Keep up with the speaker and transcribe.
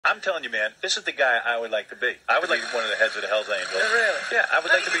I'm telling you, man, this is the guy I would like to be. I would like to be one of the heads of the Hell's Angels. Really? Yeah, I would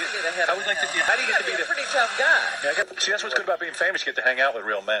like to be. The head I would like to. How do you get to be a pretty tough guy? Yeah, see, that's what's good about being famous. You get to hang out with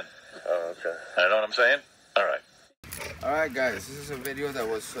real men. Oh, okay. You know what I'm saying? All right. All right, guys. This is a video that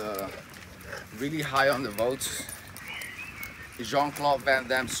was really high on the votes. Jean Claude Van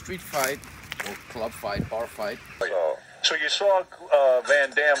Damme street fight, or club fight, bar fight. So you saw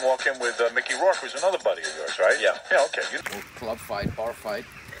Van Damme walk in with Mickey Rourke, who's another buddy of yours, right? Yeah. Yeah. Okay. Club fight, bar fight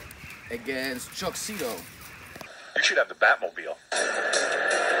against Chuck Zitto. You should have the Batmobile.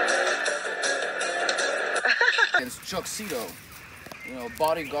 Against Chuck Zitto. You know,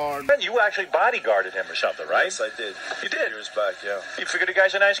 bodyguard. You actually bodyguarded him or something, right? Yes, I did. You did? Years back, yeah. You figured the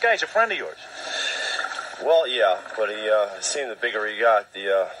guy's a nice guy. He's a friend of yours. Well, yeah, but he seemed the bigger he got,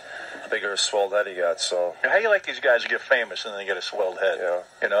 the bigger swelled head he got, so... How do you like these guys who get famous and then they get a swelled head? Yeah.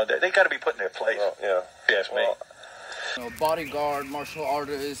 You know, they got to be put in their place. Well, yeah. If you ask me. You know, bodyguard, martial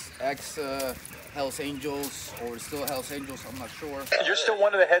artist, ex-Hells Angels, or still Hells Angels, I'm not sure. You're still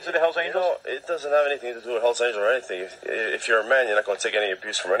one of the heads of the Hells You Angels? know, it doesn't have anything to do with Hell's Angel or anything. If you're a man, you're not going to take any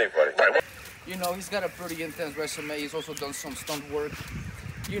abuse from anybody. Right. You know, he's got a pretty intense resume. He's also done some stunt work.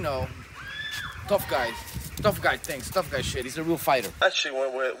 You know, tough guy things, tough guy shit. He's a real fighter. Actually,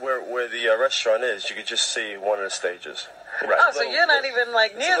 where the restaurant is, you could just see one of the stages. Right. Oh, so you're not even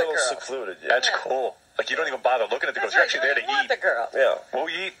like near the girl. It's a little secluded, yeah. That's cool. Like, you don't even bother looking at the girls. You're actually there to eat. The girl. Yeah. What will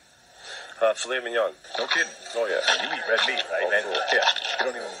you eat? Filet mignon. No kidding. Oh, yeah. You eat red meat, right, man? Cool. Yeah. You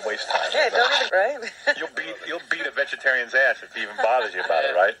don't even waste time. Yeah, don't even, right? You'll beat a vegetarian's ass if he even bothers you about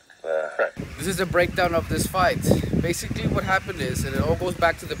it, right? Yeah. Right. This is a breakdown of this fight. Basically what happened is, and it all goes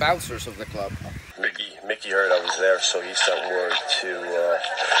back to the bouncers of the club. Mickey heard I was there, so he sent word to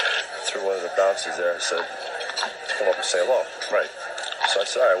through one of the bouncers there. Said to come up and say hello. Right. So I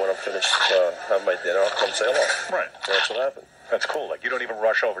said, all right, when I'm finished having my dinner, I'll come say hello. Right. So that's what happened. That's cool. Like, you don't even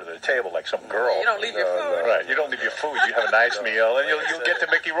rush over to the table like some girl. You don't leave your food. Right. You don't leave your food. You have a nice meal, and you'll get to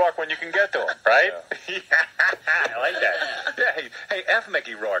Mickey Rourke when you can get to him, right? Yeah. I like that. Yeah. Hey, F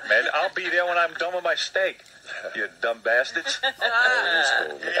Mickey Rourke, man. I'll be there when I'm done with my steak. You dumb bastards.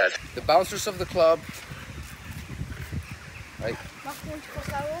 The bouncers of the club. Right. Mag ik een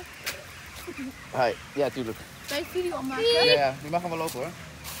vasthouden? Hi. Ja, tuurlijk. Kan je video maken? Ja, die mag hem wel lopen hoor.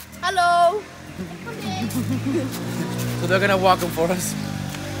 Hallo. So they're gonna walk him for us.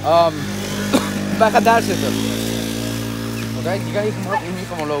 Wij gaan daar zitten. Oké, je kan hier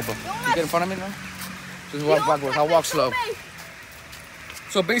gewoon lopen. You get in front of me now? Just walk backwards. I'll walk slow.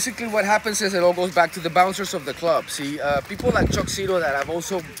 So basically what happens is it all goes back to the bouncers of the club. See, people like Chuck Zitto that have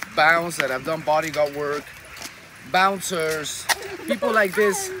also bounced, that have done bodyguard work, bouncers, people like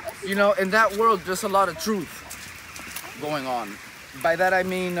this, you know, in that world there's a lot of truth going on. By that I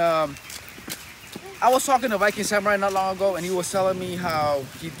mean, I was talking to Viking Samurai not long ago, and he was telling me how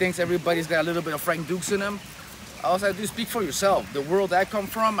he thinks everybody's got a little bit of Frank Dukes in him. I was like, dude, speak for yourself. The world I come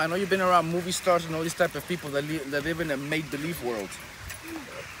from, I know you've been around movie stars and all these type of people that live in a make-believe world.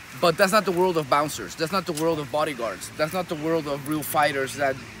 But that's not the world of bouncers. That's not the world of bodyguards. That's not the world of real fighters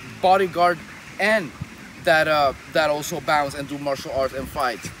that bodyguard and that also bounce and do martial arts and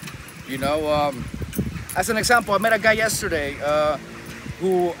fight. You know, as an example, I met a guy yesterday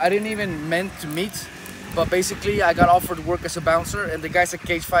who I didn't even meant to meet, but basically I got offered work as a bouncer, and the guy's a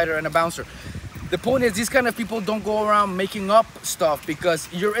cage fighter and a bouncer. The point is, these kind of people don't go around making up stuff, because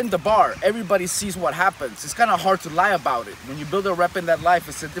you're in the bar, everybody sees what happens. It's kind of hard to lie about it. When you build a rep in that life,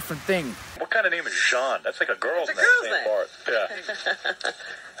 it's a different thing. What kind of name is Jean? That's like a girl's name. Girl's name.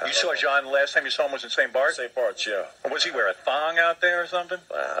 Yeah. You saw Jean the last time you saw him was in St. Bart's? St. Bart's, yeah. Was he wear a thong out there or something?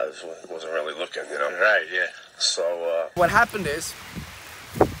 I wasn't really looking, you know. Right, yeah. So, what happened is,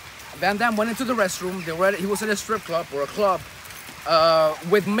 Van Damme went into the restroom. He was at a strip club or a club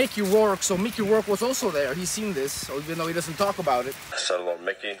with Mickey Rourke. So Mickey Rourke was also there. He's seen this, so even though he doesn't talk about it. I said hello to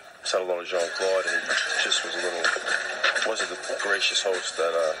Mickey, said hello to Jean Claude, and he just wasn't the gracious host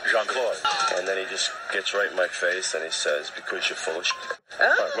that Jean Claude. And then he just gets right in my face and he says, because you're full of shit.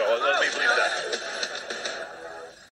 Oh. Well, let me believe that.